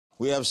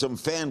We have some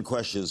fan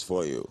questions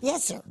for you.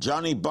 Yes, sir.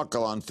 Johnny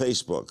Buckle on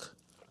Facebook.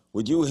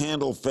 Would you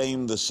handle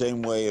fame the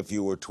same way if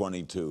you were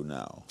 22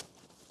 now?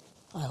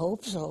 I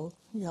hope so.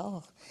 Yeah.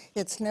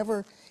 It's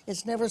never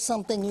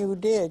something you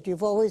did.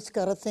 You've always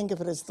got to think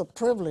of it as the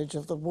privilege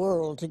of the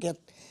world to get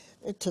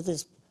to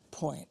this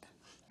point.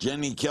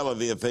 Jenny Keller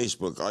via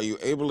Facebook. Are you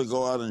able to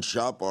go out and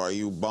shop, or are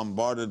you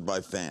bombarded by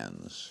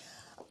fans?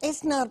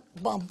 It's not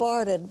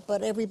bombarded,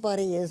 but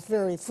everybody is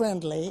very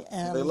friendly.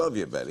 And They love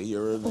you, Betty.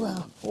 You're a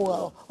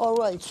well, all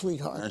right,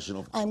 sweetheart.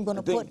 national. I'm going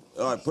to put...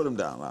 All right, put him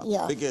down now.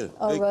 Yeah,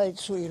 all right,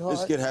 sweetheart.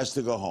 This kid has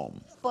to go home.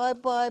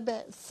 Bye-bye,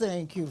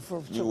 thank you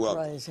for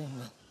surprising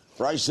me.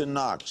 Bryson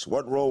Knox,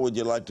 what role would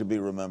you like to be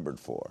remembered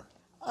for?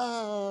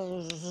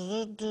 I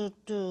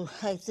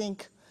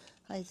think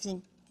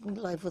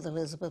Life with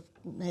Elizabeth,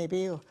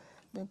 maybe, or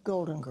the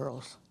Golden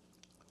Girls.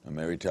 And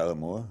Mary Tyler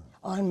Moore?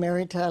 On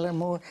Mary Tyler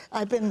Moore.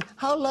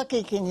 How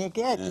lucky can you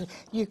get? Yeah.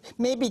 You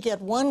maybe get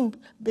one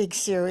big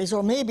series,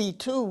 or maybe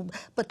two,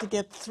 but to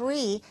get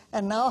three,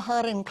 and now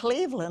Hot in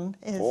Cleveland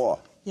is... 4.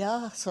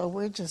 Yeah, so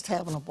we're just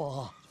having a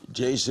ball.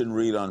 Jason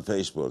Reed on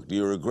Facebook. Do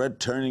you regret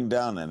turning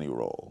down any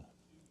role?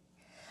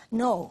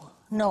 No,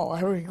 I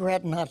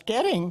regret not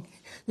getting,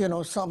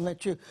 something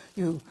that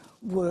you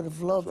would have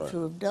loved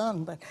to have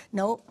done, but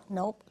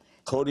nope.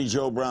 Cody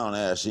Joe Brown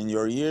asks, in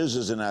your years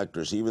as an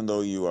actress, even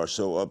though you are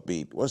so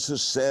upbeat, what's the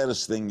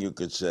saddest thing you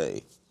could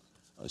say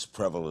is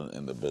prevalent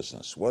in the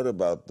business? What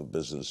about the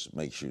business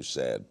makes you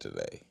sad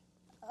today?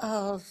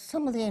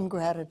 Some of the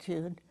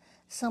ingratitude,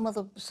 some of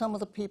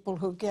the people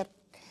who get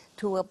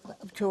to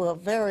a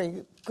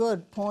very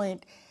good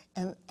point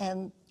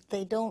and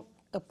they don't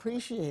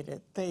appreciate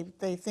it.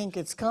 They think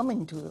it's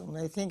coming to them.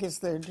 They think it's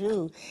their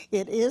due.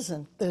 It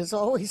isn't. There's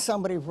always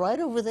somebody right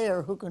over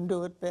there who can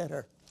do it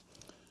better.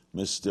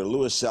 Mr.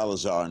 Louis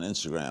Salazar on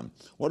Instagram,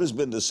 what has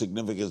been the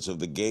significance of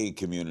the gay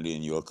community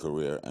in your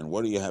career, and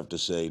what do you have to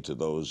say to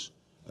those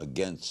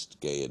against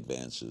gay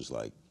advances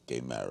like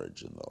gay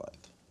marriage and the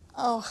like?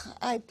 Oh,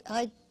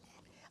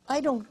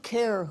 I don't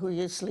care who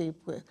you sleep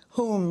with,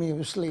 whom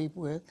you sleep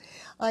with.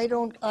 I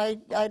don't,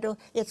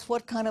 it's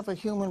what kind of a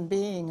human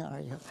being are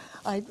you?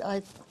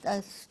 I've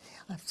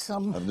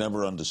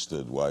never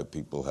understood why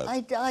people have...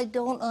 I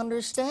don't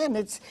understand.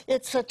 It's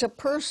such a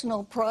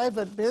personal,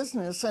 private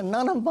business, and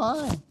none of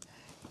mine.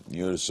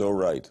 You're so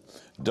right.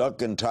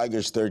 Duck and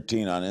Tigers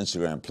 13 on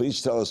Instagram.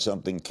 Please tell us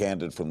something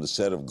candid from the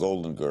set of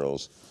Golden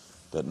Girls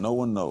that no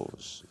one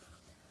knows.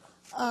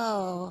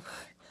 Oh,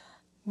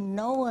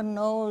 no one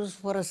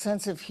knows what a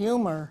sense of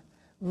humor,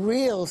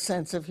 real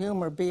sense of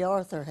humor, Bea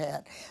Arthur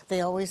had. They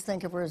always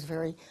think of her as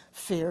very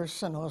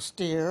fierce and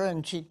austere,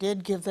 and she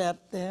did give that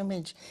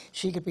image.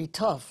 She could be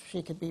tough.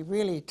 She could be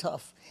really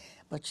tough.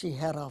 But she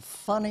had a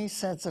funny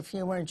sense of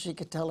humor, and she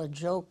could tell a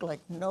joke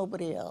like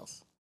nobody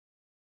else.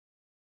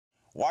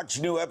 Watch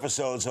new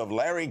episodes of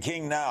Larry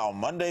King Now,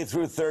 Monday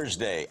through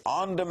Thursday,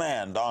 on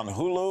demand on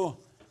Hulu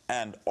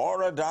and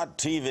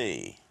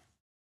Aura.tv.